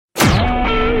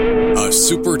a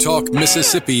Super Talk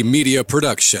Mississippi media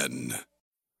production.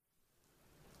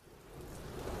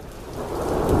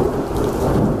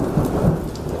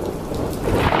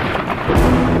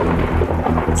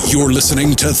 You're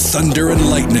listening to Thunder and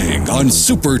Lightning on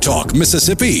Super Talk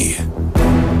Mississippi.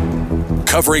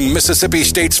 Covering Mississippi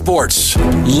State sports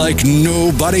like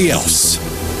nobody else.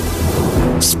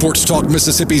 Sports Talk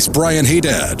Mississippi's Brian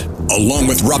Haydad, along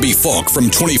with Robbie Falk from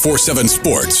 24/7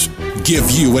 Sports,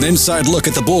 give you an inside look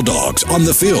at the Bulldogs on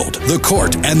the field, the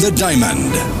court, and the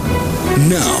diamond.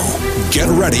 Now, get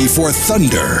ready for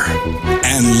Thunder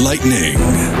and Lightning.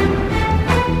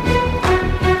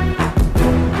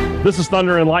 This is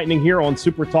Thunder and Lightning here on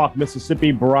Super Talk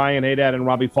Mississippi. Brian Haydad and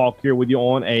Robbie Falk here with you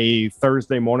on a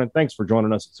Thursday morning. Thanks for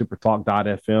joining us at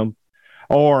supertalk.fm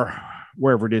or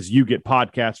wherever it is you get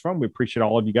podcasts from. We appreciate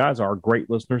all of you guys, our great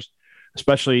listeners,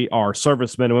 especially our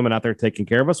servicemen and women out there taking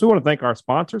care of us. We want to thank our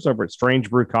sponsors over at Strange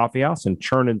Brew Coffee House and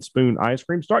Churn and Spoon Ice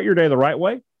Cream. Start your day the right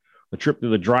way. The trip to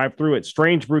the drive-thru at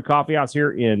Strange Brew Coffee House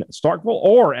here in Starkville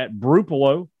or at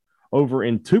Brupolo over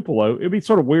in Tupelo. It'd be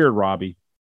sort of weird, Robbie.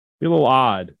 Be a little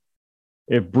odd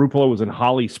if Brupolo was in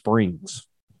Holly Springs.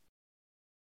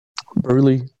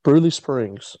 Burley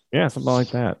Springs. Yeah, something like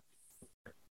that.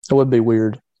 It would be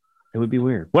weird. It would be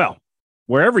weird. Well,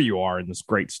 wherever you are in this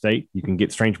great state, you can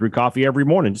get Strange Brew Coffee every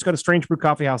morning. Just go to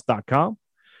strangebrewcoffeehouse.com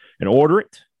and order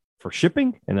it for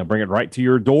shipping, and they'll bring it right to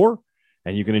your door,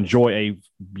 and you can enjoy a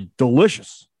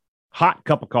delicious hot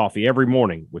cup of coffee every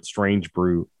morning with Strange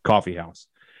Brew Coffee House.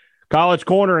 College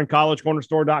Corner and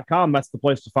collegecornerstore.com. That's the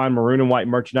place to find maroon and white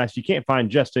merchandise you can't find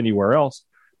just anywhere else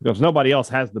because nobody else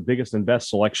has the biggest and best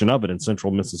selection of it in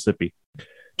central Mississippi.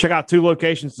 Check out 2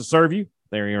 locations to serve you.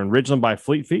 They're here in Ridgeland by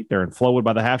Fleet Feet. They're in Flowood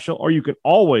by the Half Shell, or you can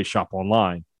always shop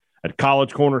online at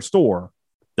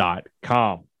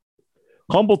collegecornerstore.com.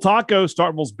 Humble Taco,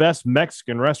 Starkville's best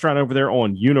Mexican restaurant over there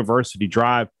on University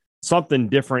Drive. Something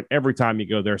different every time you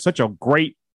go there. Such a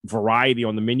great variety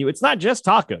on the menu. It's not just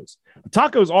tacos. The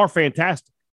tacos are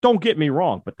fantastic. Don't get me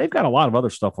wrong, but they've got a lot of other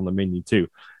stuff on the menu too.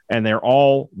 And they're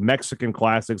all Mexican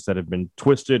classics that have been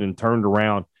twisted and turned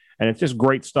around. And it's just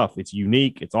great stuff. It's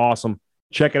unique. It's awesome.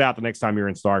 Check it out the next time you're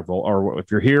in Starkville, or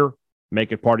if you're here,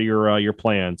 make it part of your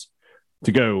plans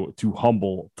to go to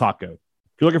Humble Taco. If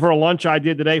you're looking for a lunch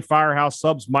idea today, Firehouse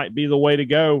Subs might be the way to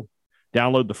go.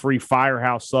 Download the free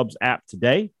Firehouse Subs app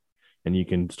today, and you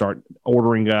can start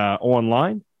ordering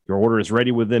online. Your order is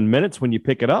ready within minutes when you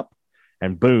pick it up,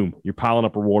 and boom, you're piling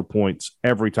up reward points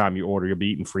every time you order. You'll be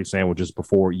eating free sandwiches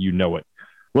before you know it.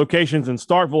 Locations in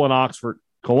Starkville and Oxford,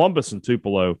 Columbus and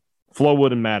Tupelo,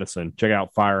 Flowood and Madison. Check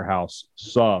out Firehouse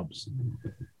Subs.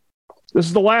 This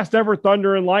is the last ever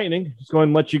Thunder and Lightning. Just going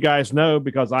to let you guys know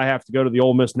because I have to go to the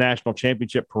Ole Miss National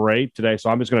Championship Parade today, so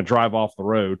I'm just going to drive off the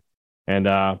road. And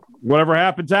whatever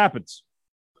happens, happens.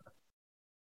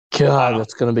 God,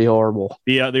 that's going to be horrible.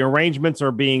 The arrangements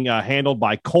are being handled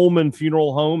by Coleman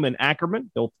Funeral Home in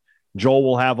Ackerman. Joel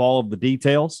will have all of the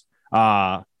details.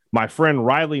 My friend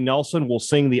Riley Nelson will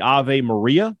sing the Ave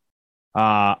Maria.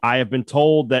 I have been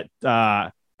told that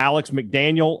Alex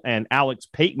McDaniel and Alex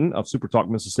Payton of Super Talk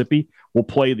Mississippi will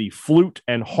play the flute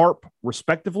and harp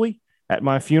respectively at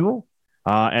my funeral.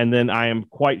 And then I am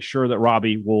quite sure that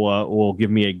Robbie will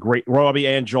give me Robbie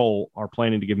and Joel are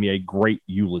planning to give me a great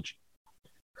eulogy.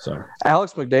 So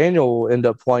Alex McDaniel will end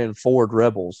up playing Ford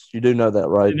Rebels. You do know that,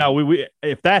 right? No, we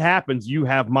if that happens, you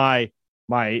have my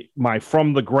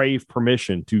from the grave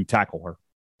permission to tackle her.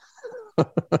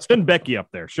 Send Becky up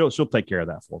there. She'll take care of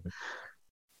that for me.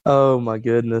 Oh my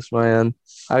goodness, man!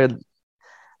 But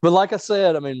like I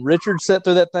said, I mean, Richard sat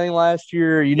through that thing last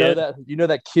year. You know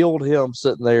that killed him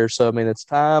sitting there. So I mean, it's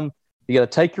time. You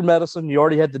got to take your medicine. You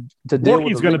already had to deal with.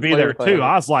 He's going to be there too.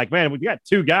 I was like, man, we got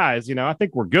 2 guys. I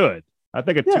think we're good. I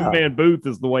think a 2-man booth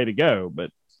is the way to go.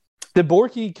 But did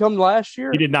Borky come last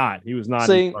year? He did not. He was not.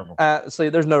 See,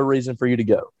 there's no reason for you to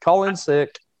go. Call in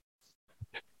sick.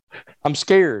 I'm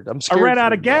scared. I ran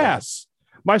out of gas.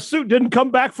 My suit didn't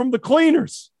come back from the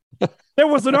cleaners. There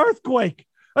was an earthquake,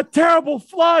 a terrible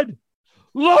flood,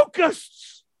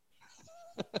 locusts.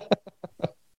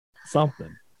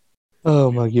 Something.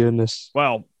 Oh, my goodness.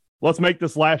 Well, let's make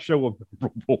this last show a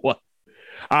memorable one.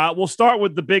 We'll start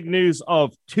with the big news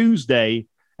of Tuesday,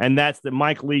 and that's that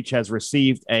Mike Leach has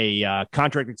received a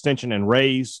contract extension and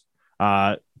raise,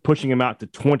 pushing him out to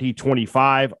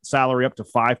 2025, salary up to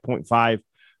 $5.5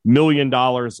 million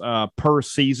per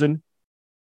season.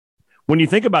 When you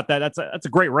think about that, that's a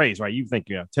great raise, right? You think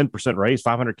 10% raise,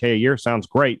 $500K a year sounds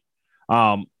great.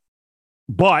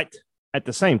 But at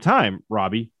the same time,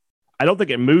 Robbie, I don't think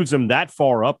it moves him that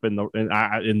far up in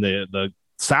the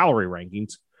salary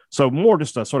rankings So more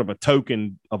just a sort of a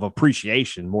token of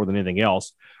appreciation more than anything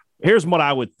else. Here's what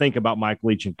I would think about Mike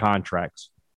Leach and contracts.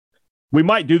 We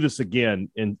might do this again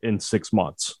in 6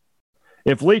 months.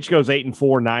 If Leach goes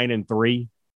 8-4, 9-3,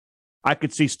 I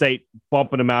could see State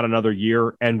bumping him out another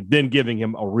year and then giving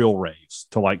him a real raise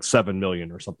to like $7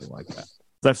 million or something like that.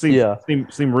 Does that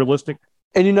seem realistic?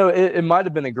 And it might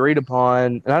have been agreed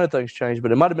upon, and I know things changed,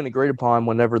 but it might have been agreed upon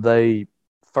whenever they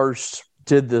first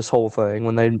did this whole thing,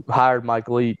 when they hired Mike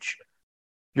Leach.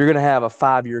 You're going to have a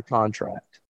 5-year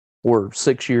contract or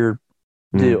 6-year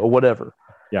deal or whatever.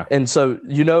 Yeah. And so,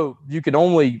 you can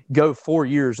only go 4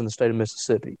 years in the state of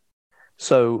Mississippi.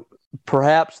 So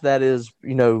perhaps that is,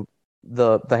 the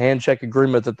handshake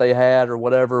agreement that they had or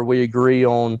whatever. We agree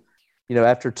on,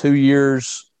 after 2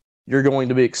 years, you're going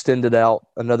to be extended out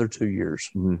another 2 years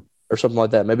or something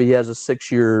like that. Maybe he has a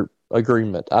 6-year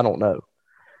agreement. I don't know.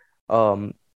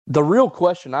 The real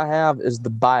question I have is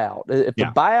the buyout. If the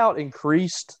buyout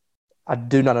increased, I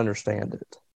do not understand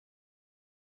it.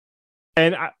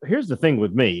 And here's the thing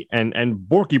with me, and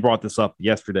Borky brought this up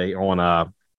yesterday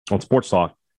on Sports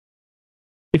Talk.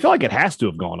 I feel like it has to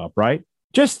have gone up, right?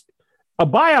 Just a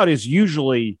buyout is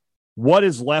usually what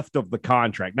is left of the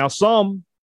contract. Now, some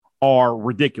are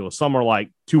ridiculous. Some are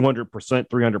like 200%,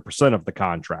 300% of the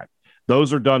contract.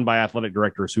 Those are done by athletic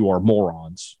directors who are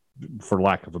morons, for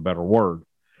lack of a better word.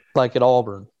 Like at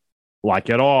Auburn.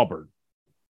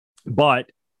 But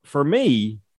for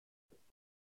me,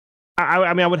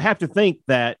 I mean, I would have to think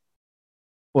that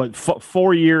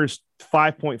 4 years,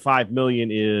 $5.5 million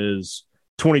is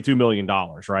 $22 million,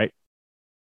 right?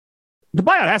 The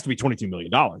buyout has to be $22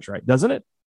 million, right? Doesn't it?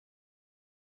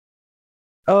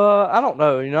 I don't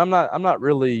know.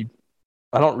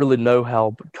 I don't really know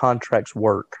how contracts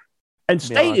work. And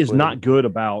State is not good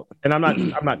about, and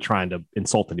I'm not trying to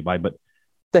insult anybody, but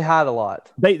they hide a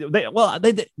lot.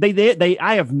 They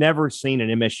I have never seen an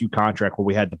MSU contract where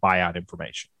we had the buyout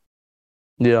information.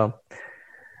 Yeah.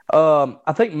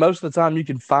 I think most of the time you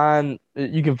can find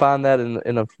that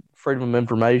in a Freedom of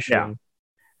Information. Yeah.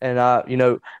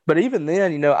 And but even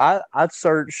then, I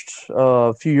searched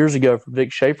a few years ago for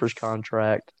Vic Schaefer's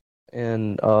contract,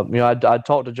 and I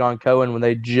talked to John Cohen when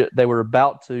they were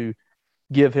about to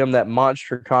give him that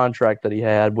monster contract that he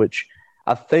had, which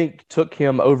I think took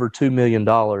him over $2 million.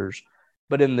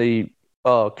 But in the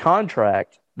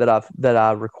contract that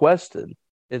I requested,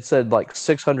 it said like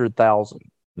 $600,000.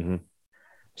 Mm-hmm.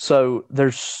 So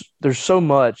there's so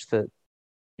much that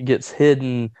gets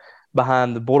hidden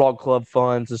behind the Bulldog Club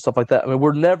funds and stuff like that. I mean,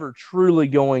 we're never truly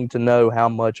going to know how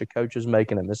much a coach is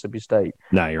making at Mississippi State.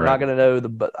 No, you're we're right. not going to know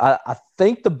but I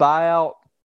think the buyout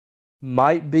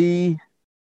might be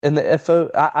in the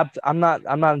FO. I'm not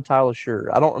entirely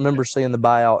sure. I don't remember seeing the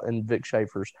buyout in Vic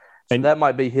Schaefer's, so that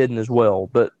might be hidden as well.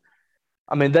 But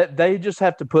I mean, that they just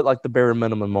have to put like the bare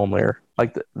minimum on there.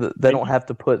 Like they don't have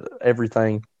to put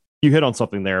everything. You hit on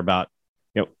something there about,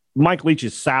 Mike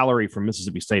Leach's salary from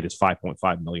Mississippi State is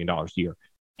 $5.5 million a year.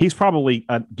 He's probably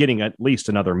getting at least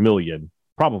another $1 million,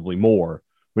 probably more,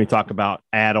 when you talk about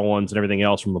add-ons and everything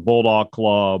else from the Bulldog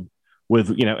Club.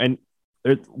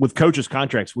 With coaches'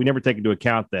 contracts, we never take into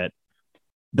account that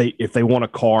if they want a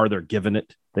car, they're given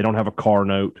it. They don't have a car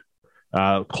note.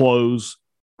 Clothes.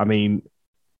 I mean,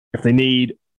 if they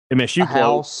need MSU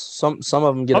house, some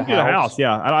of them get a house.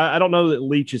 Yeah, I don't know that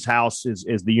Leach's house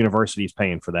is the university's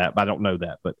paying for that, but I don't know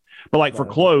that. But like for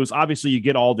clothes, obviously you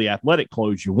get all the athletic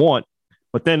clothes you want,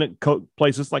 but then at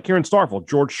places like here in Starkville,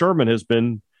 George Sherman has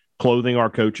been clothing our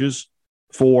coaches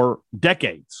for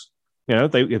decades.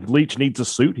 If Leach needs a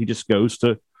suit, he just goes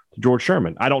to George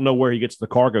Sherman. I don't know where he gets the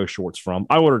cargo shorts from.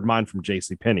 I ordered mine from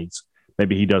J.C. Penney's.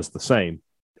 Maybe he does the same.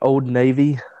 Old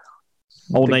Navy.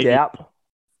 Gap.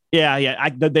 Yeah.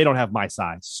 They don't have my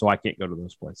size, so I can't go to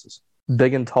those places.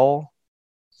 Big and tall.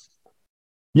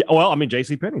 Yeah, well, I mean,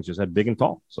 J.C. Penney's just had big and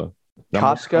tall. So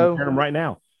Costco. I'm them right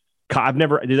now.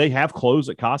 Do they have clothes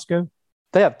at Costco?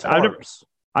 They have tarps.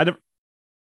 I never.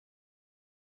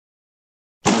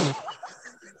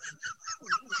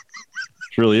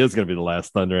 It really is going to be the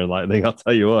last Thunder and Lightning. I'll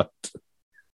tell you what.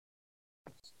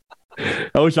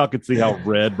 I wish y'all could see how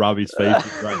red Robbie's face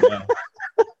is right now.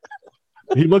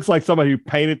 He looks like somebody who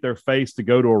painted their face to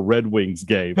go to a Red Wings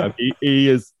game. I mean, he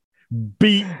is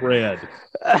beet red.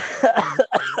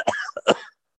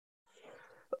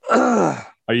 Are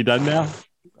you done now?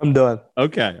 I'm done.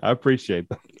 Okay, I appreciate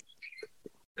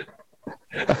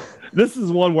that. This is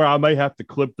one where I may have to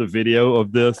clip the video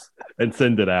of this and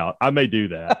send it out. I may do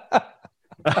that.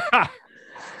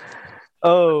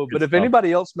 But if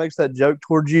anybody else makes that joke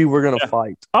towards you, we're going to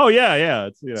fight. Oh, yeah.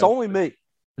 It's only me.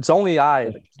 It's only I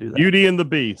that can do that. Beauty and the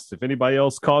Beast. If anybody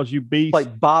else calls you Beast,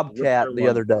 Like Bobcat the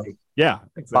other day. Yeah,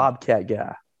 exactly. Bobcat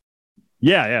guy.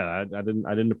 Yeah. I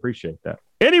didn't appreciate that.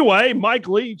 Anyway, Mike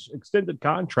Leach extended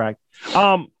contract.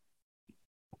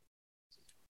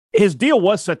 His deal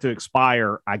was set to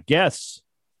expire, I guess,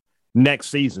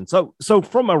 next season. So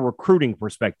from a recruiting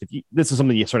perspective, this is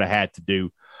something you sort of had to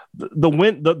do.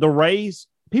 The Rays,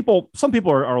 some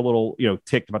people are a little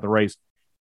ticked about the Rays.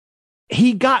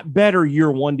 He got better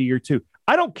year 1 to year 2.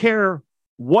 I don't care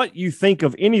what you think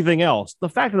of anything else. The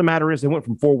fact of the matter is they went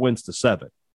from 4 wins to 7.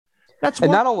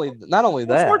 Not only that,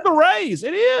 that's worth the Rays.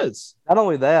 It is. Not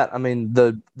only that, I mean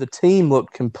the team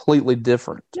looked completely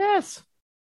different. Yes.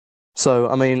 So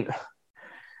I mean,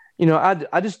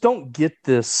 I just don't get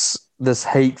this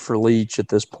hate for Leach at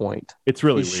this point. It's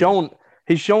really he's shown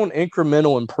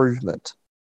incremental improvement.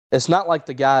 It's not like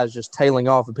the guy is just tailing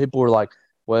off, and people were like,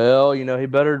 "Well, he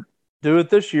better do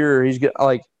it this year." He's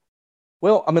like,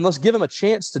 well, I mean, let's give him a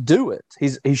chance to do it.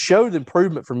 He showed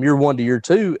improvement from year 1 to year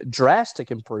 2,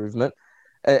 drastic improvement.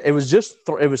 It was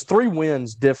it was 3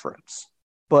 wins difference,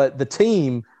 but the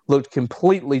team looked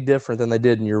completely different than they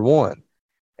did in year 1.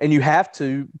 And you have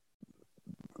to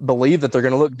believe that they're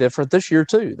going to look different this year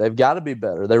too. They've got to be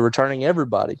better. They're returning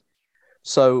everybody.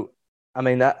 So, I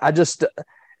mean,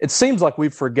 it seems like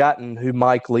we've forgotten who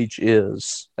Mike Leach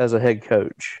is as a head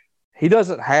coach. He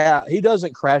doesn't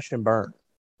crash and burn.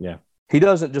 Yeah. He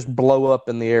doesn't just blow up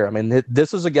in the air. I mean,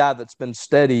 this is a guy that's been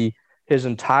steady his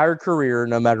entire career,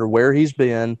 no matter where he's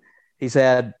been. He's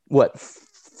had, 3 or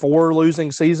 4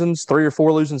 losing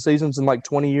seasons in like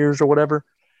 20 years or whatever.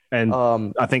 And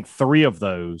I think 3 of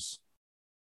those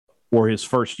were his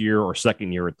first year or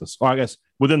second year at I guess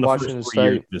within the Washington first 3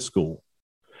 years at this school.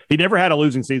 He never had a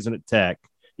losing season at Tech.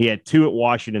 He had 2 at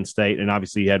Washington State, and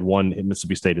obviously he had 1 at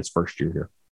Mississippi State his first year here.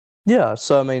 Yeah,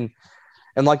 so I mean,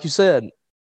 and like you said,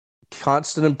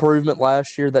 constant improvement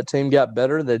last year. That team got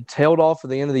better. They tailed off at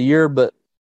the end of the year, but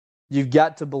you've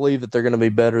got to believe that they're going to be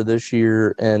better this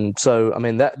year. And so, I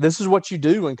mean, this is what you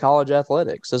do in college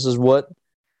athletics. This is what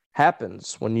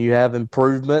happens when you have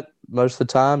improvement. Most of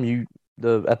the time,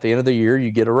 at the end of the year,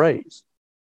 you get a raise.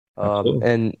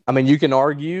 And I mean, you can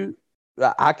argue.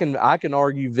 I can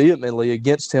argue vehemently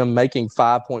against him making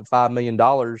 $5.5 million,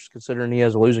 considering he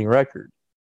has a losing record.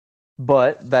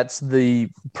 But that's the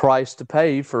price to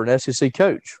pay for an SEC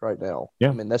coach right now. Yeah.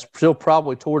 I mean, that's still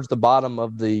probably towards the bottom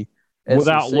of the SEC.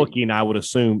 Without looking, I would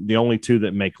assume the only 2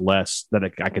 that make less that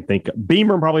I could think of.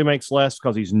 Beamer probably makes less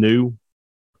because he's new.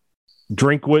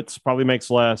 Drinkwitz probably makes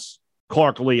less.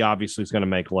 Clark Lee obviously is going to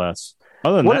make less.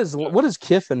 Other than what is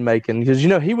Kiffin making? Because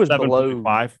he was below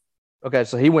 5. Okay,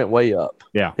 so he went way up.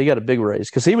 Yeah, he got a big raise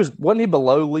because wasn't he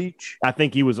below Leach? I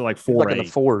think he was like 4, like in the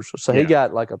 4s. So he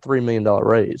got like a $3 million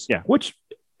raise. Yeah, which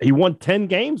he won 10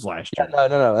 games last year.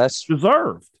 No, that's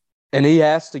deserved. And he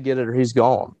has to get it, or he's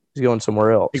gone. He's going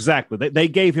somewhere else. Exactly. They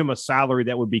gave him a salary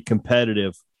that would be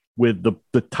competitive with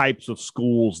the types of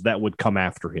schools that would come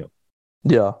after him.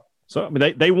 Yeah. So I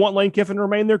mean, they want Lane Kiffin to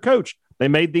remain their coach. They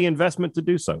made the investment to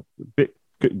do so.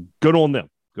 Good on them.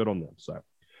 Good on them.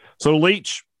 So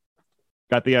Leach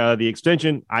got the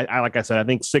extension. I like I said, I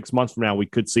think 6 months from now we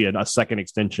could see a second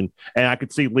extension, and I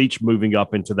could see Leach moving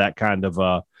up into that kind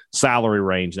of salary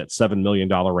range, that $7 million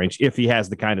range, if he has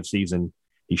the kind of season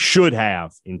he should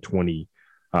have in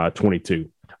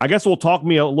 2022. I guess we'll talk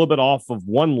me a little bit off of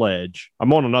one ledge.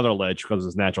 I'm on another ledge because of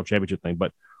this national championship thing,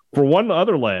 but for one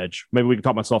other ledge, maybe we can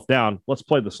talk myself down. Let's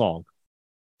play the song.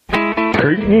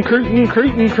 Creighton, Creighton,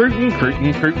 Creighton, Creighton,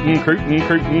 Creighton, Creighton, Creighton,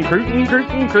 Creighton,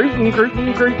 Creighton, Creighton, Creighton,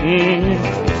 Creighton,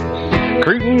 Creighton.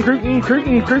 Creighton, Creighton,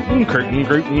 Creighton, Creighton, Creighton,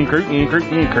 Creighton, Creighton,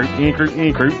 Creighton,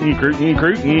 Creighton, Creighton, Creighton,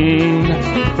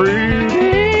 Creighton,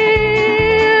 Creighton.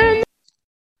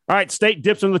 All right, State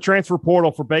dips into the transfer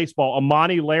portal for baseball.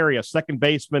 Amani Larry, a second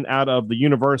baseman out of the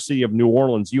University of New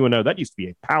Orleans, UNO. That used to be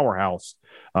a powerhouse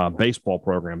baseball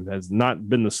program. Has not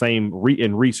been the same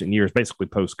in recent years, basically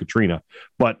post-Katrina.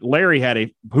 But Larry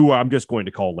had who I'm just going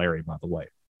to call Larry, by the way.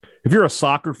 If you're a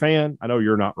soccer fan, I know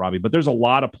you're not, Robbie, but there's a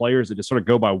lot of players that just sort of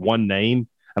go by one name,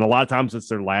 and a lot of times it's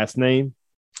their last name.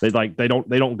 They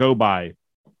don't go by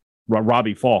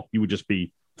Robbie Falk. You would just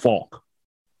be Falk.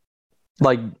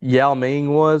 Like Yao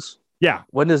Ming was? Yeah.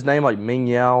 Wasn't his name like Ming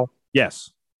Yao? Yes.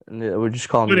 And we just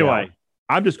call him Anyway, Yao.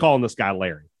 I'm just calling this guy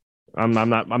Larry. I'm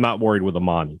not worried with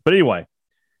Amani. But anyway,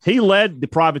 he led the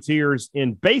Privateers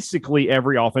in basically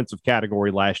every offensive category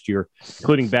last year,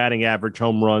 including batting average,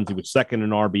 home runs. He was second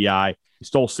in RBI. He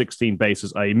stole 16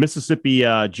 bases. A Mississippi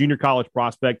junior college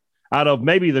prospect out of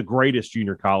maybe the greatest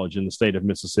junior college in the state of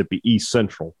Mississippi, East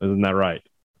Central. Isn't that right?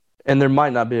 And there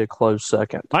might not be a close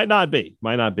second. Might not be.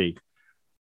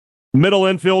 Middle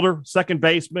infielder, second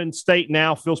baseman, State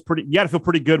now feels pretty. You got to feel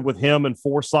pretty good with him and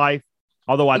Forsythe.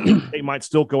 Although I think they might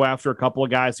still go after a couple of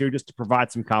guys here just to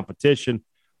provide some competition.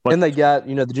 But and they got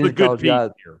the junior college guy.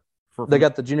 They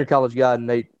got the junior college guy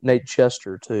Nate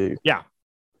Chester too. Yeah.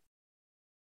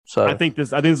 So I think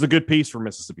this is a good piece for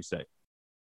Mississippi State.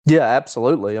 Yeah,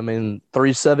 absolutely. I mean,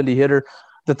 370 hitter.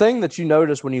 The thing that you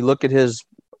notice when you look at his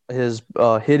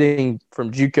hitting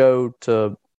from JUCO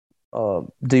to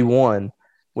D1,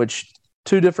 which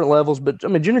two different levels, but I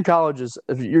mean, junior college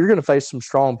you're going to face some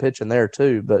strong pitching there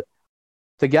too. But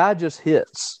the guy just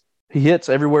hits. He hits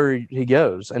everywhere he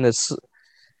goes, and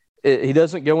he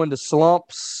doesn't go into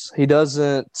slumps. He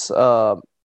doesn't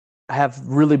have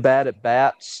really bad at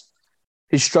bats.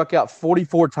 He struck out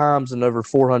 44 times in over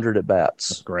 400 at bats.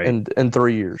 That's great. In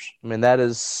 3 years. I mean,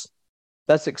 that's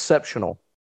exceptional.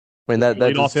 I mean, that's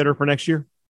leadoff hitter for next year.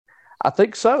 I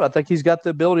think so. I think he's got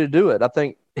the ability to do it. I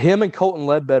think him and Colton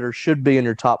Ledbetter should be in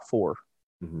your top four.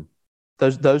 Mm-hmm.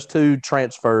 Those two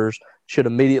transfers should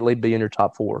immediately be in your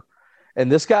top four.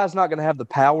 And this guy's not going to have the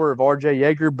power of RJ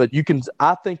Yeager, but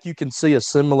I think you can see a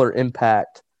similar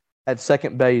impact at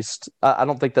second base. I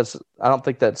don't think that's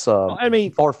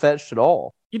far-fetched at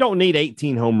all. You don't need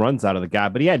 18 home runs out of the guy,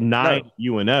 but he had 9 at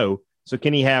UNO. So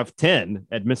can he have 10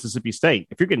 at Mississippi State?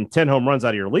 If you're getting 10 home runs out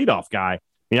of your leadoff guy, I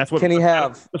mean, that's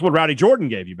what Rowdy Jordan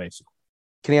gave you, basically.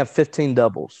 Can he have 15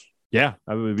 doubles? Yeah,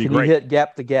 that would be great. Can you hit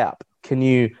gap to gap?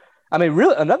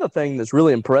 Really, another thing that's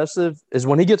really impressive is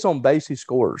when he gets on base, he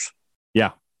scores.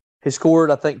 Yeah. He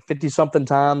scored, I think, 50-something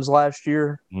times last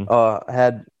year,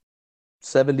 had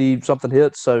 70-something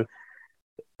hits. So,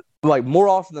 like, more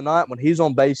often than not, when he's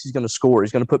on base, he's going to score.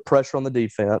 He's going to put pressure on the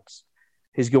defense.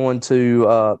 He's going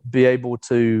to be able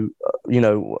to,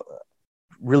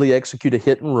 really execute a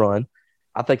hit and run.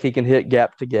 I think he can hit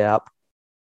gap to gap.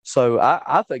 So,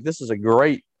 I think this is a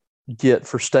great get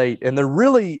for State. And they're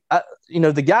really,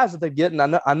 the guys that they're getting,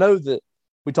 I know that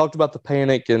we talked about the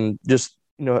panic and just,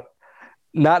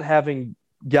 not having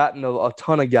gotten a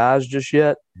ton of guys just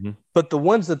yet, but the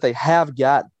ones that they have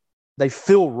got, they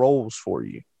fill roles for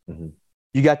you. Mm-hmm.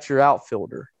 You got your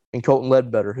outfielder in Colton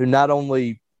Ledbetter, who not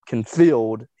only can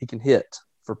field, he can hit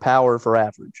for power, for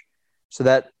average. So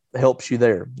that helps you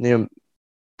there.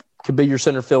 Could be your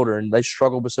center fielder, and they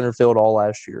struggled with center field all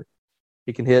last year.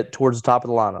 He can hit towards the top of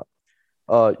the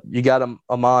lineup. You got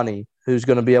Amani, who's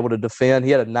going to be able to defend.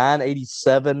 He had a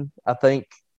 987, I think,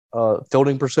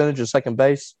 fielding percentage at second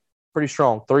base. Pretty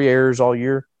strong. 3 errors all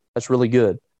year. That's really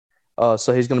good.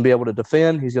 So he's going to be able to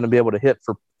defend. He's going to be able to hit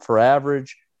for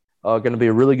average. Going to be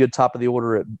a really good top of the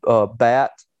order at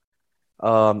bat.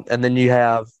 And then you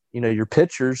have, your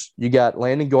pitchers. You got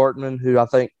Landon Gartman, who I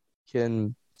think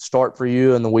can start for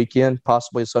you in the weekend,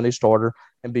 possibly a Sunday starter,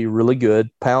 and be really good.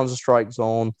 Pounds the strike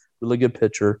zone, really good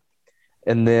pitcher.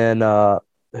 And then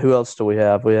who else do we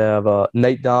have? We have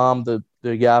Nate Dom, the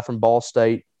guy from Ball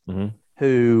State,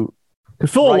 who could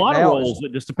fill a lot of roles.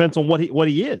 It just depends on what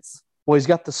he is. Well, he's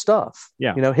got the stuff.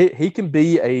 Yeah. He can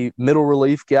be a middle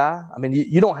relief guy. I mean,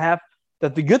 you don't have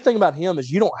that. The good thing about him is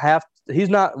you don't have. He's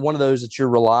not one of those that you're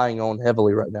relying on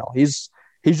heavily right now. He's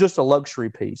just a luxury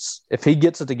piece. If he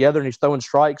gets it together and he's throwing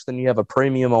strikes, then you have a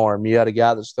premium arm. You got a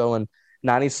guy that's throwing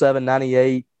 97,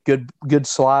 98, good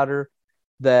slider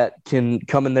that can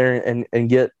come in there and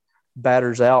get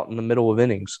batters out in the middle of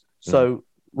innings. So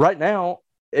right now,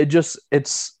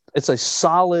 it's a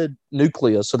solid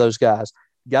nucleus of those guys.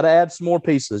 You got to add some more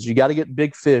pieces. You got to get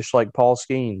big fish like Paul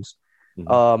Skeens.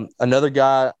 Another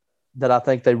guy that I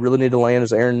think they really need to land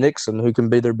is Aaron Nixon, who can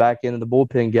be their back end of the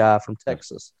bullpen guy from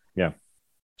Texas. Yeah.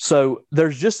 So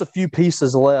there's just a few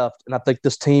pieces left, and I think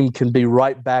this team can be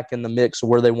right back in the mix of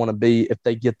where they want to be if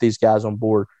they get these guys on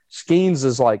board. Skeens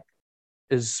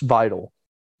is vital.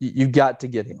 You've got to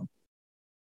get him.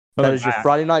 That is your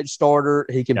Friday night starter.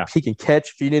 He can catch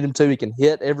if you need him to. He can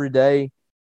hit every day.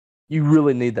 You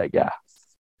really need that guy.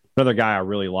 Another guy I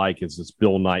really like is this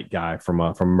Bill Knight guy from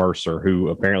Mercer, who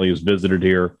apparently was visited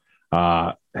here.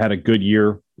 Had a good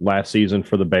year last season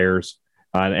for the Bears,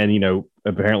 and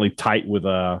apparently tight with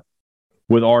R.J.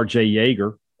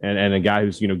 Yeager and a guy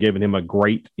who's giving him a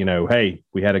great hey,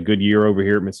 we had a good year over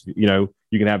here at Mississippi.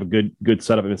 You can have a good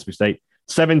setup at Mississippi State.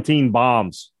 17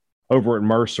 bombs over at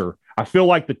Mercer. I feel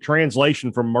like the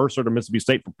translation from Mercer to Mississippi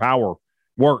State for power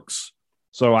works.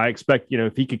 So I expect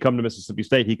if he could come to Mississippi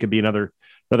State, he could be another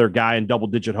guy in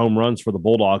double-digit home runs for the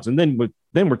Bulldogs. And then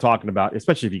we're talking about,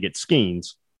 especially if you get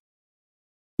Skeens,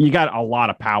 you got a lot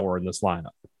of power in this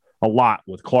lineup. A lot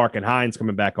with Clark and Hines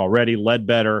coming back already.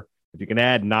 Ledbetter. If you can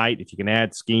add Knight, if you can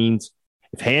add Skeens.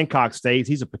 If Hancock stays,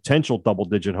 he's a potential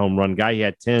double-digit home run guy. He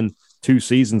had 10 2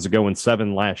 seasons ago and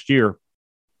 7 last year.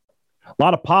 A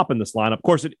lot of pop in this lineup. Of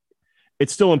course,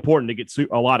 it's still important to get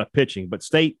a lot of pitching, but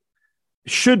State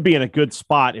should be in a good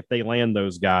spot if they land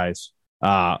those guys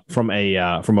from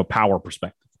a power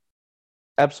perspective.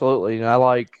 Absolutely.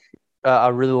 And I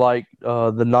really like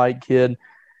the Knight kid.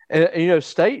 And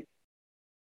State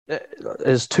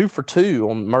is 2 for 2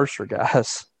 on Mercer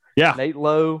guys. Yeah. Nate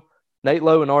Lowe and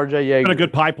RJ Yeager. Got a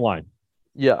good pipeline.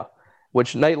 Yeah.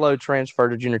 Which Nate Lowe transferred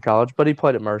to junior college, but he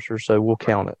played at Mercer, so we'll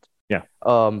count it. Yeah.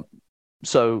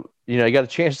 So, you got a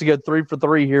chance to go 3 for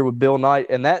 3 here with Bill Knight,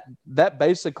 and that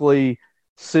basically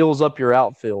seals up your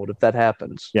outfield if that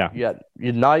happens. Yeah. You got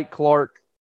Knight, Clark,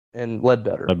 and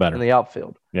Ledbetter in the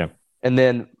outfield. Yeah. And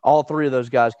then all 3 of those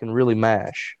guys can really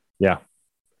mash. Yeah.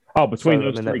 Oh, between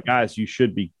those 3 guys, you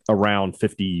should be around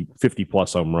 50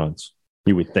 plus home runs,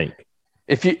 you would think.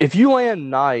 If you land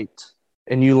Knight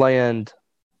and you land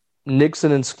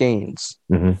Nixon and Skeens,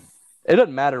 it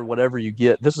doesn't matter whatever you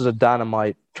get. This is a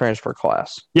dynamite transfer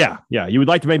class. Yeah. You would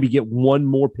like to maybe get one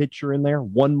more pitcher in there,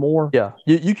 one more. Yeah,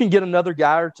 you can get another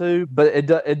guy or two, but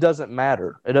it doesn't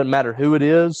matter. It doesn't matter who it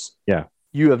is. Yeah,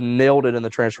 you have nailed it in the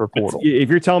transfer portal. If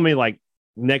you're telling me like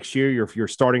next year, you're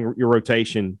starting your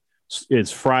rotation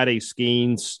is Friday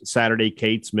Skeens, Saturday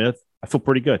Cade Smith, I feel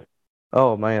pretty good.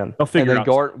 Oh man! I'll figure and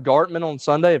then out Gartman on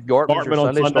Sunday. If Gartman's your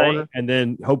Sunday starter, and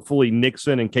then hopefully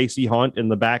Nixon and Casey Hunt in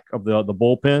the back of the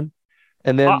bullpen.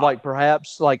 And then,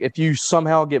 perhaps if you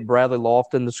somehow get Bradley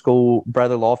Lofton to school,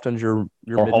 Bradley Lofton's your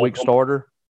midweek starter.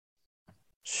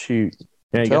 Shoot,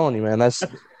 I'm telling you, man, there's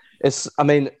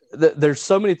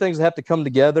so many things that have to come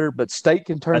together, but State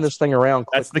can turn this thing around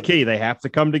quickly. That's the key. They have to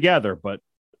come together, but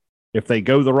if they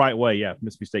go the right way,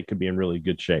 Mississippi State could be in really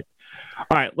good shape.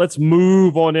 All right, let's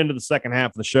move on into the second half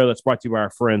of the show. That's brought to you by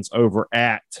our friends over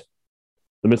at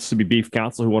the Mississippi Beef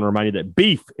Council, who want to remind you that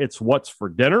beef, it's what's for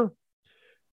dinner.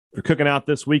 If you're cooking out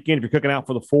this weekend, if you're cooking out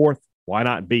for the 4th, why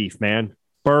not beef, man?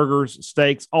 Burgers,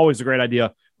 steaks, always a great idea.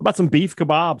 What about some beef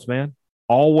kebabs, man?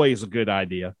 Always a good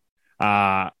idea.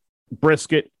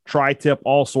 Brisket, tri-tip,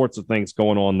 all sorts of things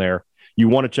going on there. You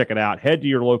want to check it out. Head to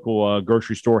your local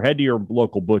grocery store, head to your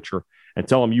local butcher, and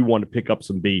tell them you want to pick up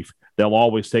some beef. They'll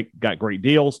always got great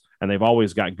deals, and they've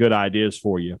always got good ideas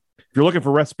for you. If you're looking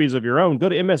for recipes of your own, go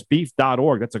to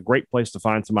msbeef.org. That's a great place to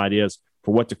find some ideas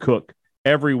for what to cook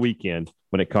every weekend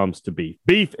when it comes to beef.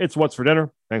 Beef, it's what's for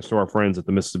dinner, thanks to our friends at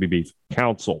the Mississippi Beef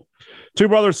Council. Two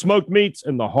Brothers Smoked Meats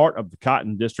in the heart of the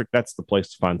Cotton District. That's the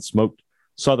place to find smoked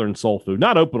Southern soul food.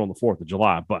 Not open on the 4th of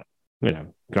July, but, you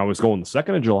can always go on the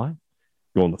 2nd of July,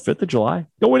 go on the 5th of July,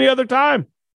 go any other time.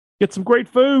 Get some great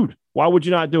food. Why would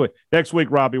you not do it? Next week,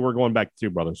 Robbie, we're going back to Two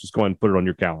Brothers. Just go ahead and put it on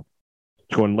your calendar.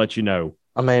 Just go ahead and let you know.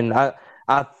 I mean, I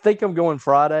think I'm going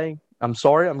Friday. I'm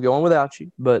sorry, I'm going without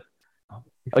you, but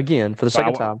again, for the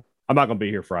second time. I'm not going to be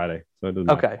here Friday. So it doesn't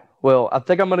matter. Well, I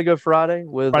think I'm going to go Friday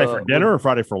with Friday for dinner or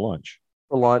Friday for lunch?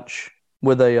 For lunch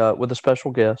with a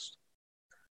special guest.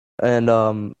 And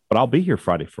but I'll be here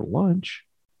Friday for lunch.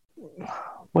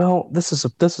 Well, this is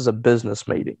a business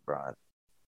meeting, Brian.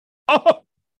 Oh,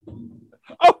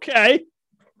 okay.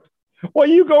 Well,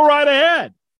 you go right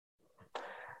ahead,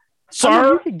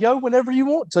 sir. You can go whenever you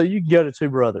want to. You can go to Two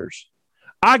Brothers.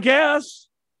 I guess.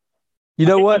 You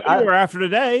know what? After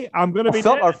today, I'm going to be. I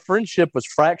felt dead. Our friendship was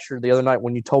fractured the other night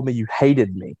when you told me you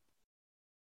hated me.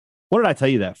 What did I tell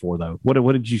you that for, though? What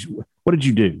did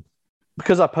you do?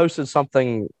 Because I posted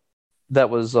something that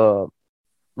was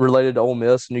related to Ole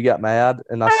Miss, and you got mad.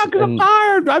 And I'm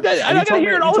tired. I got to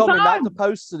hear it all the time. You told me not to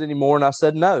post it anymore, and I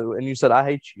said no. And you said I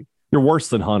hate you. You're worse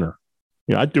than Hunter.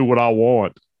 I do what I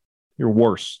want. You're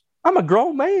worse. I'm a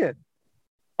grown man.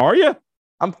 Are you?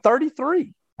 I'm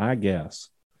 33. I guess.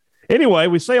 Anyway,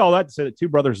 we say all that to say that Two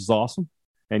Brothers is awesome,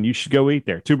 and you should go eat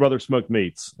there. Two Brothers Smoked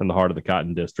Meats in the heart of the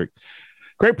Cotton District.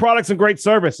 Great products and great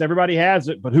service. Everybody has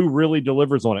it, but who really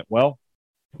delivers on it? Well,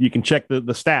 you can check the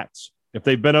stats. If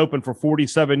they've been open for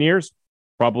 47 years,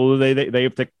 probably they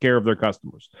have taken care of their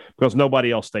customers because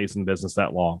nobody else stays in business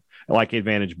that long, like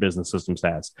Advantage Business Systems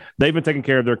has. They've been taking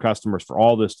care of their customers for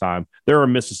all this time. They're a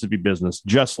Mississippi business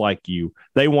just like you.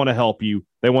 They want to help you.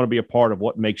 They want to be a part of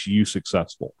what makes you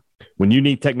successful. When you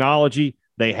need technology,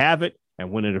 they have it.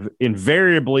 And when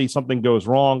invariably something goes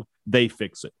wrong, they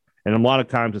fix it. And a lot of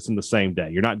times it's in the same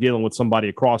day. You're not dealing with somebody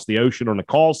across the ocean on a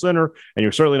call center, and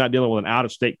you're certainly not dealing with an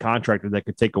out-of-state contractor that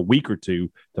could take a week or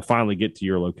two to finally get to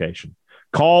your location.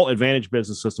 Call Advantage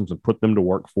Business Systems and put them to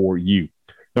work for you.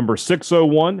 Number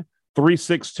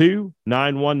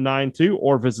 601-362-9192,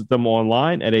 or visit them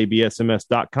online at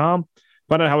absms.com.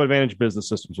 Find out how Advantage Business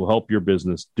Systems will help your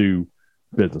business do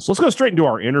business. Let's go straight into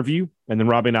our interview, and then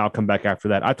Robbie and I will come back after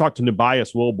that. I talked to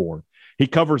Nebias Wilborn. He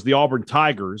covers the Auburn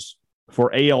Tigers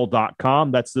for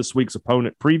AL.com. That's this week's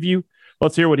opponent preview.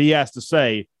 Let's hear what he has to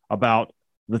say about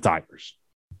the Tigers.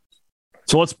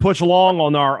 So let's push along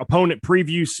on our opponent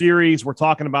preview series. We're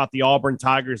talking about the Auburn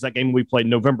Tigers. That game we played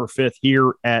November 5th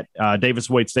here at Davis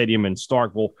Wade Stadium in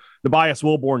Starkville. Tobias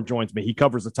Wilborn joins me. He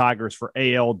covers the Tigers for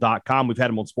AL.com. We've had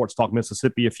him on Sports Talk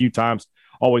Mississippi a few times.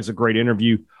 Always a great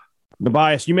interview.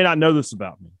 Tobias, you may not know this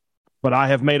about me, but I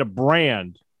have made a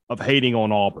brand of hating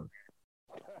on Auburn.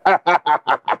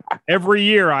 Every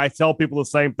year I tell people the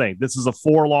same thing. This is a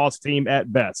 4-loss team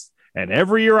at best. And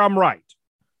every year I'm right.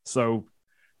 So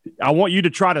I want you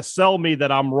to try to sell me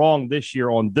that I'm wrong this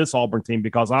year on this Auburn team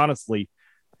because, honestly,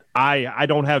 I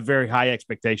don't have very high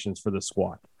expectations for this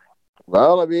squad.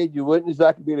 Well, I mean, you wouldn't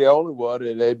exactly be the only one,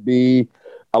 and it'd be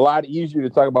a lot easier to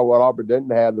talk about what Auburn doesn't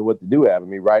have than what they do have. I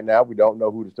mean, right now we don't know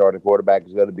who the starting quarterback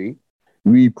is going to be.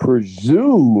 We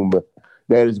presume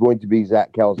that it's going to be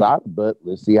Zach Calzada, but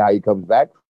let's see how he comes back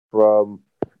from,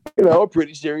 a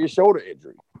pretty serious shoulder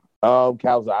injury.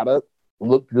 Calzada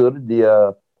looked good at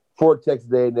the for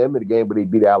Texas A&M in the game, but he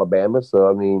beat Alabama. So,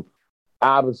 I mean,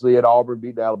 obviously at Auburn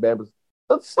beating Alabama is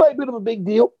a slight bit of a big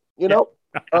deal,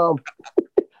 a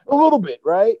little bit,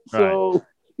 right? So,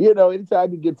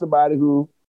 anytime you get somebody who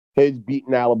has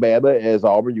beaten Alabama as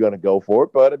Auburn, you're going to go for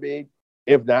it. But, I mean,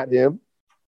 if not him,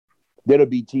 then it'll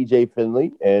be T.J.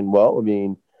 Finley. And, well, I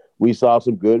mean, we saw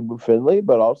some good with Finley,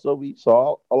 but also we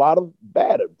saw a lot of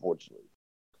bad, unfortunately.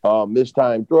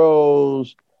 Mistimed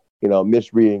throws,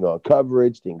 misreading on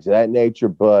coverage, things of that nature.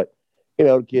 But,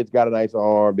 the kid's got a nice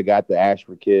arm. They got the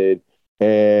Ashford kid,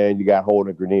 and you got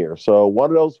Holden Grenier. So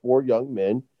one of those 4 young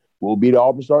men will be the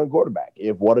Auburn starting quarterback.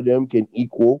 If one of them can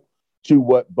equal to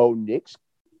what Bo Nix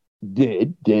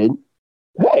did, then,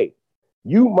 hey,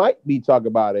 you might be talking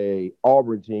about a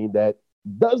Auburn team that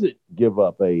doesn't give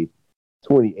up a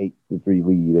 28-3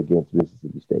 lead against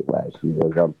Mississippi State last year.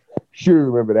 I'm sure you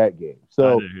remember that game.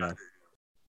 So,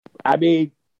 I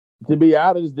mean, to be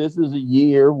honest, this is a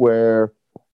year where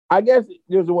I guess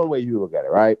there's one way you look at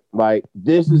it, right? Like,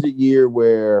 this is a year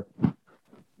where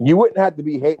you wouldn't have to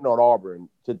be hating on Auburn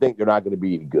to think they're not going to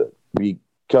be any good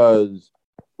because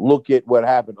look at what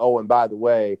happened. Oh, and by the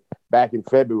way, back in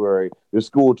February, the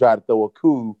school tried to throw a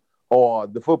coup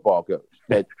on the football coach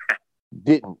that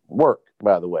didn't work,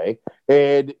 by the way.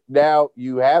 And now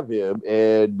you have him,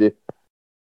 and,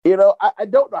 I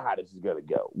don't know how this is going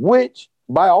to go, which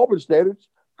by Auburn standards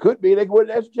could be they can win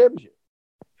the national championship.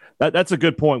 That's a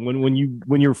good point.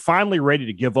 When you're finally ready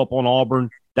to give up on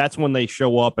Auburn, that's when they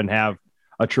show up and have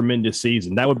a tremendous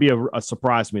season. That would be a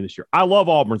surprise to me this year. I love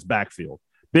Auburn's backfield.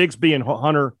 Bigsby and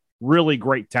Hunter, really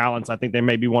great talents. I think they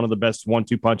may be one of the best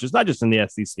 1-2 punches, not just in the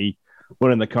SEC,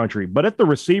 but in the country. But at the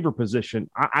receiver position,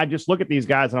 I just look at these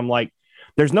guys and I'm like,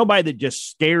 there's nobody that just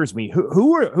scares me.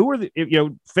 Who are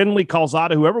the, Finley,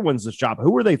 Calzada, whoever wins this job,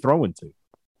 who are they throwing to?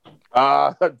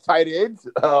 Tight ends,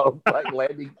 like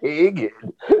Landon King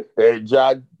and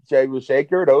John Chambers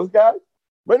Shaker, those guys.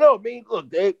 But no, I mean, look,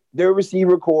 their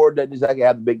receiver core doesn't exactly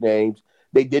have the big names.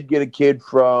 They did get a kid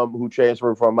who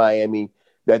transferred from Miami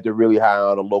that they're really high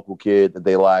on, a local kid that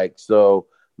they like. So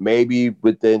maybe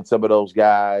within some of those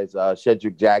guys,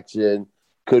 Shedrick Jackson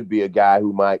could be a guy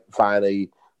who might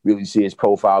finally really see his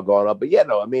profile going up. But yeah,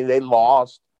 no, I mean, they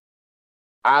lost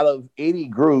out of any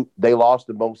group, they lost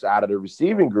the most out of the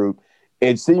receiving group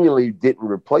and seemingly didn't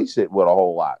replace it with a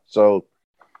whole lot. So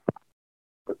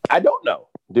I don't know,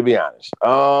 to be honest.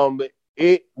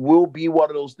 It will be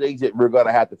one of those things that we're going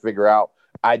to have to figure out.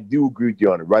 I do agree with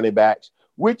you on the running backs,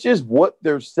 which is what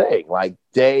they're saying. Like,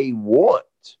 they want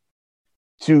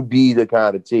to be the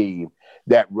kind of team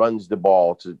that runs the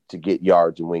ball to get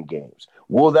yards and win games.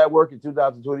 Will that work in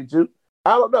 2022?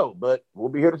 I don't know, but we'll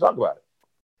be here to talk about it.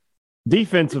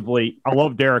 Defensively, I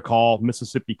love Derek Hall,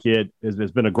 Mississippi kid,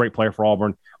 has been a great player for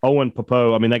Auburn. Owen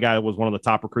Popo, I mean, that guy was one of the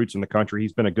top recruits in the country.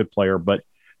 He's been a good player, but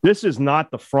this is not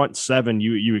the front seven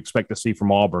you expect to see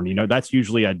from Auburn. That's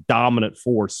usually a dominant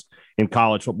force in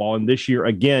college football. And this year,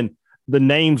 again, the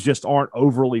names just aren't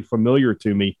overly familiar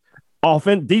to me.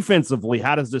 Defensively,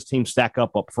 how does this team stack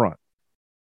up front?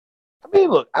 I mean,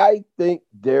 look, I think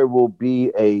there will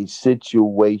be a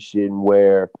situation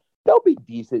where they'll be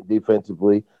decent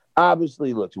defensively.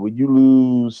 Obviously, look, when you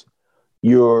lose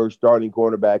your starting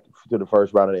quarterback to the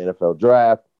first round of the NFL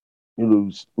draft, you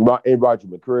lose in Roger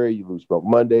McCreary, you lose Smoke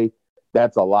Monday.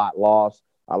 That's a lot lost.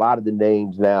 A lot of the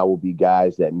names now will be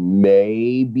guys that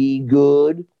may be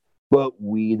good, but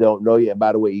we don't know yet.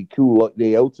 By the way, Iku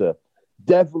Leota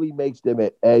definitely makes them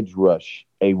at edge rush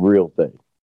a real thing.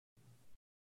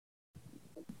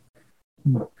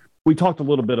 We talked a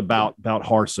little bit about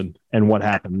Harsin and what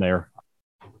happened there.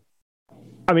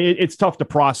 I mean, it's tough to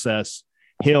process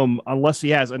him unless he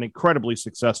has an incredibly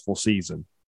successful season.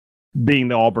 being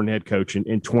the Auburn head coach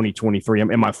in 2023.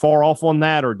 Am I far off on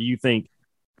that, or do you think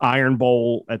Iron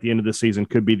Bowl at the end of the season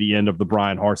could be the end of the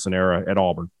Brian Harsin era at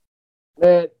Auburn?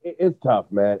 Man, it's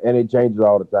tough, man, and it changes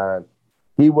all the time.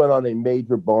 He went on a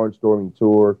major barnstorming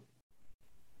tour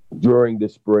during the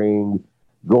spring,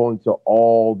 going to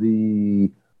all the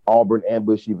Auburn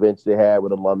ambush events they had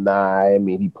with alumni. I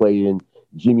mean, he played in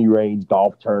Jimmy Raines'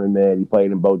 golf tournament. He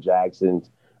played in Bo Jackson's.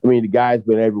 I mean, the guy's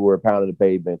been everywhere, pounding the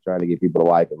pavement, trying to get people to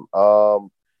like him.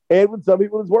 And with some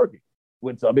people, it's working.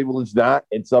 With some people, it's not.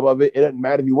 And some of it doesn't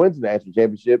matter if he wins the national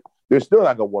championship. They're still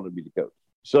not going to want to be the coach.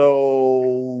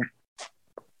 So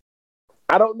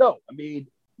I don't know. I mean,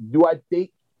 do I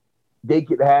think they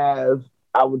could have,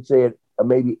 I would say, a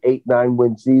maybe 8-9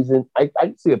 win season? I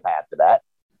can see a path to that.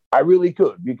 I really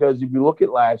could, because if you look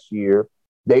at last year,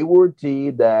 they were a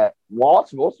team that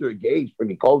lost most of their games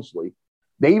pretty closely.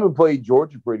 They even played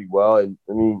Georgia pretty well, and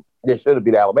I mean, they should have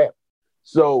beat Alabama.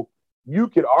 So you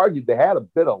could argue they had a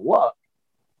bit of luck.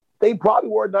 They probably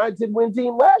were a 9-10 win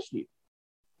team last year.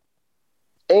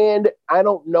 And I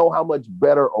don't know how much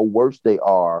better or worse they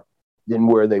are than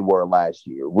where they were last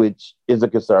year, which is a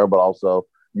concern, but also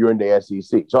you're in the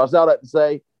SEC. So I say all that to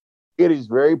say it is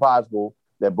very possible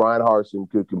that Brian Harsin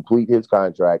could complete his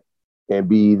contract and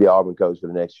be the Auburn coach for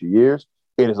the next few years.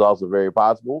 It is also very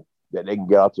possible that they can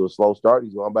get out to a slow start.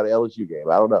 He's going by the LSU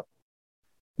game. I don't know.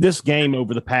 This game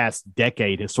over the past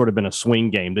decade has sort of been a swing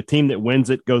game. The team that wins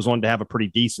it goes on to have a pretty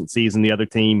decent season. The other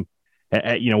team,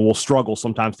 will struggle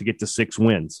sometimes to get to 6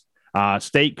 wins.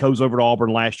 State goes over to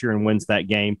Auburn last year and wins that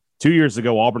game. 2 years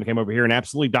ago, Auburn came over here and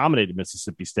absolutely dominated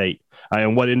Mississippi State.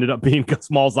 And what ended up being Gus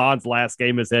Malzahn's last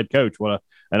game as head coach. What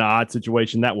an odd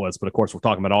situation that was. But, of course, we're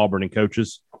talking about Auburn and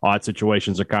coaches. Odd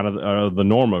situations are kind of the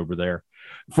norm over there.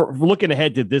 For looking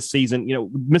ahead to this season,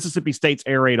 Mississippi State's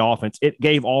air raid offense, it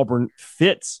gave Auburn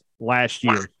fits last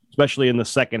year, especially in the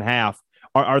second half.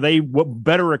 Are they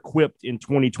better equipped in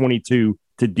 2022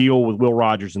 to deal with Will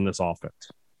Rogers in this offense?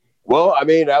 Well, I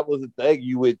mean, that was the thing.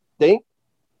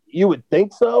 You would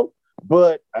think so,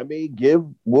 but I mean, give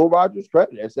Will Rogers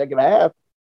credit. That second half,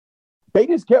 they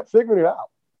just kept figuring it out.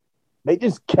 They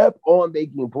just kept on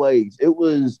making plays. It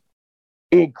was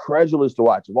incredulous to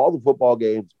watch. Of all the football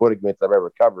games, sporting events I've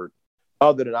ever covered,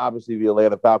 other than obviously the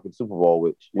Atlanta Falcons Super Bowl,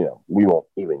 which, we won't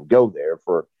even go there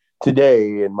for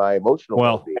today in my emotional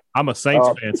well-being. I'm a Saints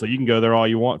fan, so you can go there all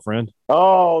you want, friend.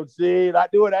 Oh, see,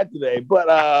 not doing that today. But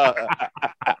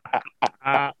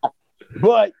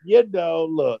but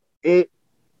look, it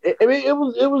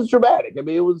was dramatic. I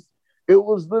mean, it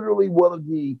was literally one of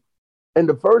the, in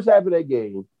the first half of that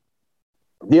game,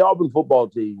 the Auburn football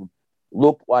team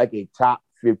looked like a top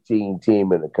 15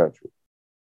 team in the country.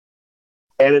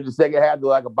 And in the second half, they're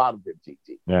like a bottom 15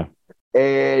 team. Yeah.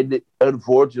 And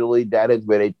unfortunately, that has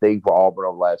been a thing for Auburn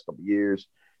over the last couple of years.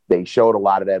 They showed a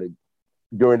lot of that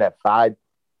during that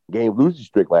 5-game losing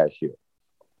streak last year.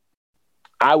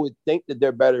 I would think that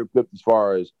they're better equipped as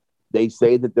far as they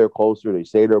say that they're closer. They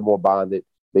say they're more bonded.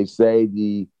 They say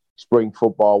the spring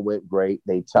football went great.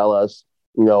 They tell us,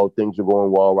 things are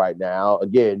going well right now.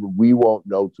 Again, we won't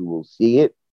know till we'll see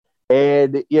it.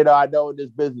 And, I know in this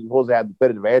business we're supposed to have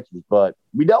definitive answers, but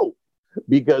we don't.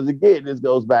 Because, again, this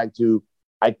goes back to,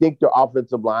 I think their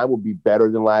offensive line will be better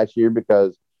than last year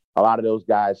because a lot of those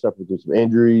guys suffered through some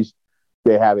injuries.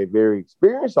 They have a very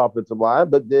experienced offensive line,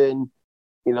 but then,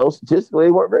 statistically,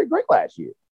 they weren't very great last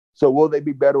year. So will they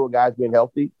be better with guys being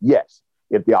healthy? Yes.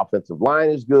 If the offensive line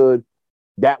is good,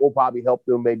 that will probably help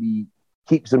them maybe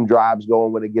keep some drives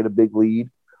going when they get a big lead.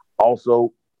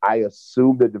 Also, I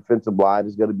assume the defensive line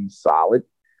is going to be solid.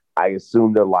 I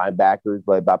assume their linebackers,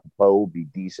 led by Popo, will be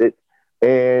decent.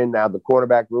 And now the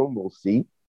quarterback room, we'll see.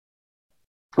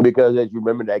 Because as you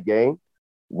remember that game,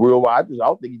 Will Rogers, I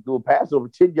don't think he threw a pass over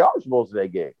 10 yards most of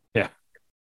that game. Yeah.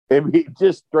 And he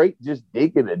just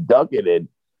dinking and dunking. And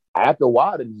after a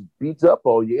while, it just beats up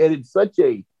on you. And it's such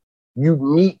a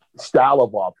unique style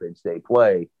of offense they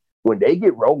play. When they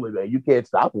get rolling, man, you can't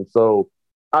stop them. So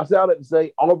I sounded to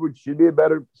say Auburn should be a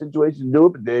better situation to do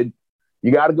it, but then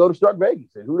you got to go to Stark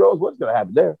Vegas. And who knows what's going to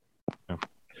happen there. Yeah.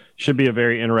 Should be a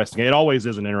very interesting game. It always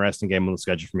is an interesting game on the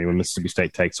schedule for me when Mississippi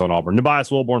State takes on Auburn. Tobias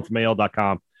Wilborn from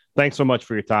AL.com. Thanks so much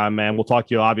for your time, man. We'll talk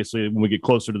to you, obviously, when we get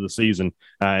closer to the season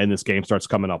and this game starts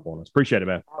coming up on us. Appreciate it,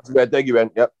 man. Awesome, man. Thank you, man.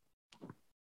 Yep.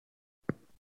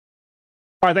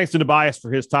 All right, thanks to Tobias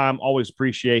for his time. Always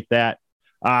appreciate that.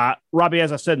 Robbie,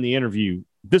 as I said in the interview,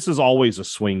 this is always a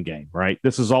swing game, right?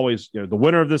 This is always the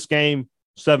winner of this game,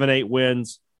 7-8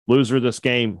 wins. Loser of this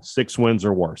game, 6 wins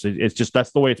or worse. It's just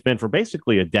that's the way it's been for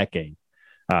basically a decade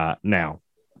now.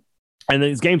 And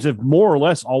these games have more or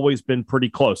less always been pretty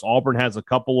close. Auburn has a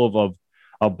couple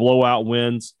of blowout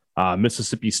wins.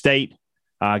 Mississippi State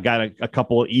got a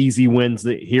couple of easy wins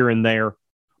here and there.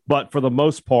 But for the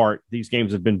most part, these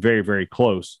games have been very, very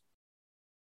close.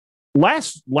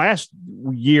 Last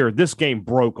year, this game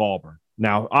broke Auburn.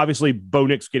 Now, obviously, Bo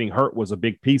Nix getting hurt was a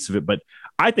big piece of it, but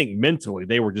I think mentally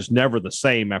they were just never the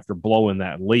same after blowing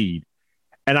that lead.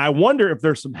 And I wonder if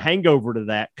there's some hangover to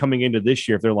that coming into this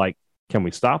year, if they're like, can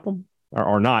we stop them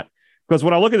or not? Because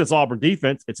when I look at this Auburn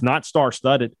defense, it's not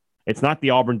star-studded. It's not the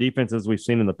Auburn defense as we've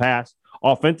seen in the past.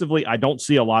 Offensively, I don't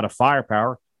see a lot of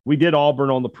firepower. We did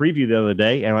Auburn on the preview the other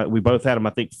day, and we both had them,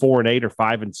 I think, 4-8 or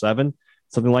 5-7,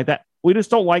 something like that. We just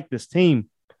don't like this team.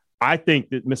 I think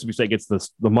that Mississippi State gets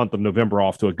the month of November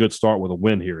off to a good start with a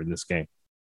win here in this game.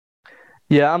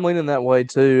 Yeah, I'm leaning that way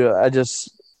too. I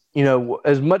just,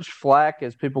 as much flack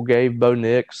as people gave Bo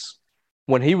Nix,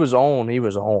 when he was on, he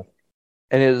was on.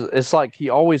 And it's like he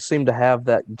always seemed to have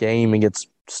that game against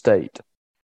State.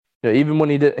 Even when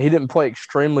he didn't play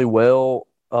extremely well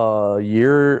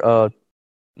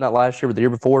not last year, but the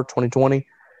year before, 2020.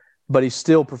 But he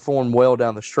still performed well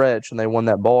down the stretch, and they won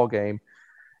that ball game.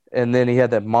 And then he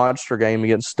had that monster game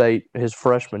against State his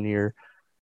freshman year.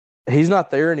 He's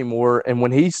not there anymore. And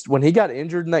when he got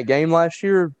injured in that game last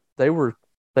year,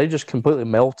 they just completely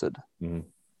melted. Mm-hmm.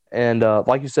 And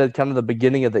like you said, kind of the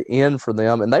beginning of the end for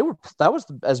them. And that was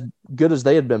as good as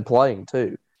they had been playing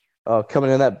too.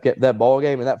 Coming in that ball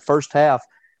game, and that first half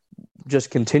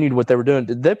just continued what they were doing.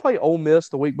 Did they play Ole Miss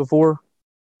the week before?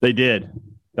 They did.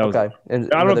 That was okay.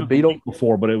 And I don't know if they beat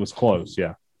before, but it was close.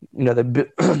 Yeah.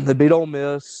 They beat Ole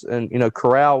Miss, and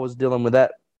Corral was dealing with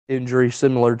that injury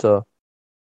similar to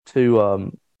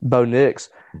Bo Nix,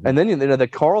 mm-hmm. And then the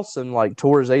Carlson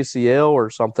tore his ACL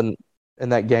or something in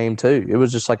that game too. It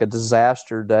was just like a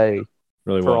disaster day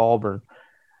for Auburn.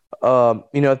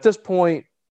 At this point,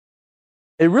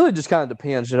 it really just kind of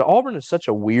depends. Auburn is such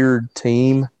a weird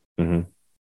team.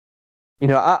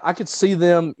 Mm-hmm. I could see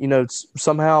them,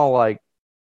 somehow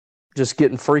just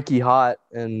getting freaky hot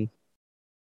and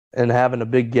having a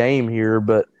big game here,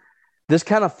 but this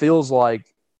kind of feels like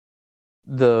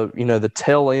the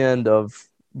tail end of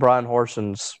Brian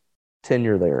Harsin's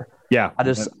tenure there. Yeah.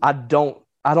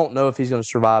 I don't know if he's going to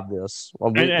survive this.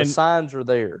 The signs are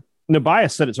there.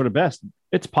 Nebias said it sort of best.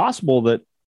 It's possible that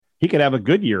he could have a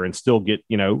good year and still get,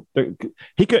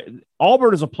 he could.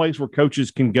 Auburn is a place where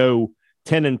coaches can go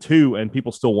 10-2 and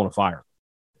people still want to fire.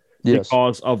 Yes.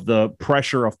 Because of the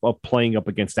pressure of playing up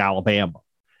against Alabama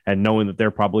and knowing that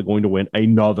they're probably going to win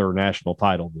another national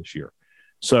title this year.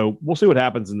 So we'll see what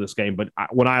happens in this game. But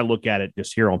when I look at it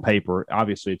just here on paper,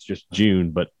 obviously it's just June,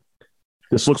 but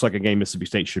this looks like a game Mississippi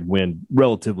State should win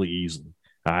relatively easily.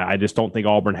 I just don't think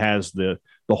Auburn has the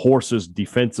horses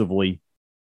defensively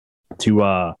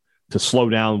to slow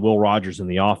down Will Rogers in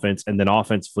the offense. And then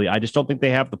offensively, I just don't think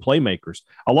they have the playmakers.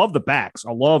 I love the backs.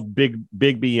 I love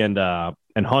Bigby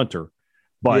and Hunter.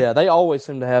 But yeah, they always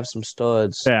seem to have some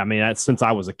studs. Yeah, I mean, that's since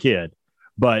I was a kid.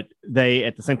 But they,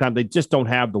 at the same time, they just don't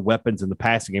have the weapons in the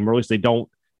passing game, or at least they don't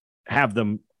have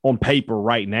them on paper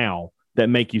right now that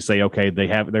make you say, okay,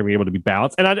 they're able to be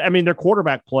balanced. And I mean, their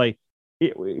quarterback play,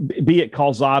 be it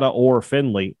Calzada or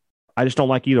Finley, I just don't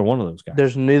like either one of those guys.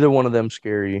 There's neither one of them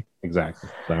scare you. Exactly.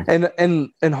 So.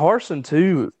 And Harsin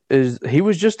too he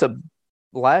was just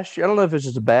last year. I don't know if it's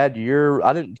just a bad year.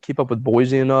 I didn't keep up with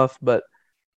Boise enough, but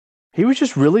he was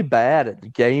just really bad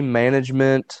at game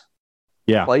management.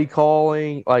 Yeah. Play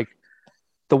calling,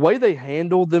 the way they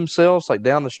handled themselves,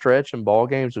 down the stretch in ball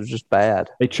games was just bad.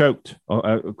 They choked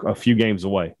a few games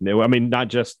away. I mean, not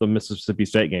just the Mississippi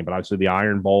State game, but obviously the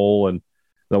Iron Bowl and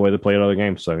the way they played other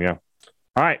games. So, yeah.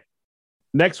 All right.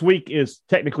 Next week is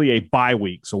technically a bye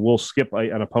week, so we'll skip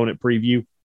an opponent preview,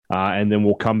 and then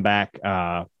we'll come back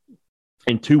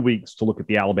in 2 weeks to look at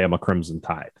the Alabama Crimson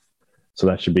Tide. So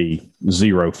that should be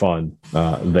zero fun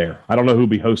there. I don't know who'll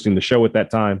be hosting the show at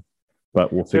that time.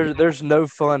 But we'll figure. There's no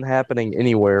fun happening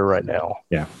anywhere right now.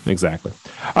 Yeah, exactly.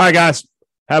 All right, guys.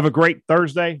 Have a great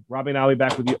Thursday. Robbie and I'll be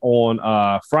back with you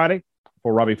on Friday.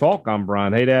 For Robbie Falk, I'm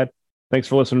Brian Haydad. Thanks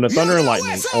for listening to Thunder and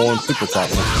Lightning on Super Talk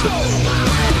Mississippi.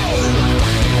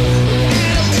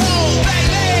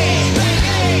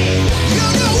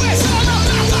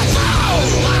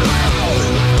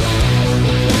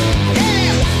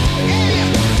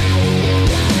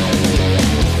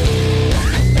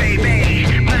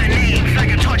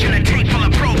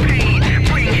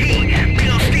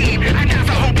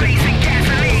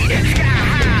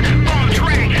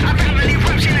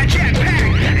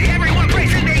 Everyone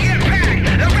bracing the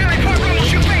impact. The rally part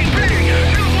rolls you bang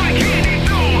bang. No one can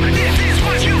ignore.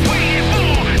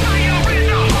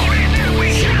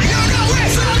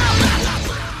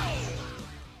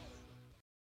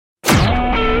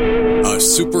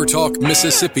 Talk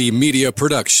Mississippi Media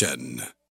Production.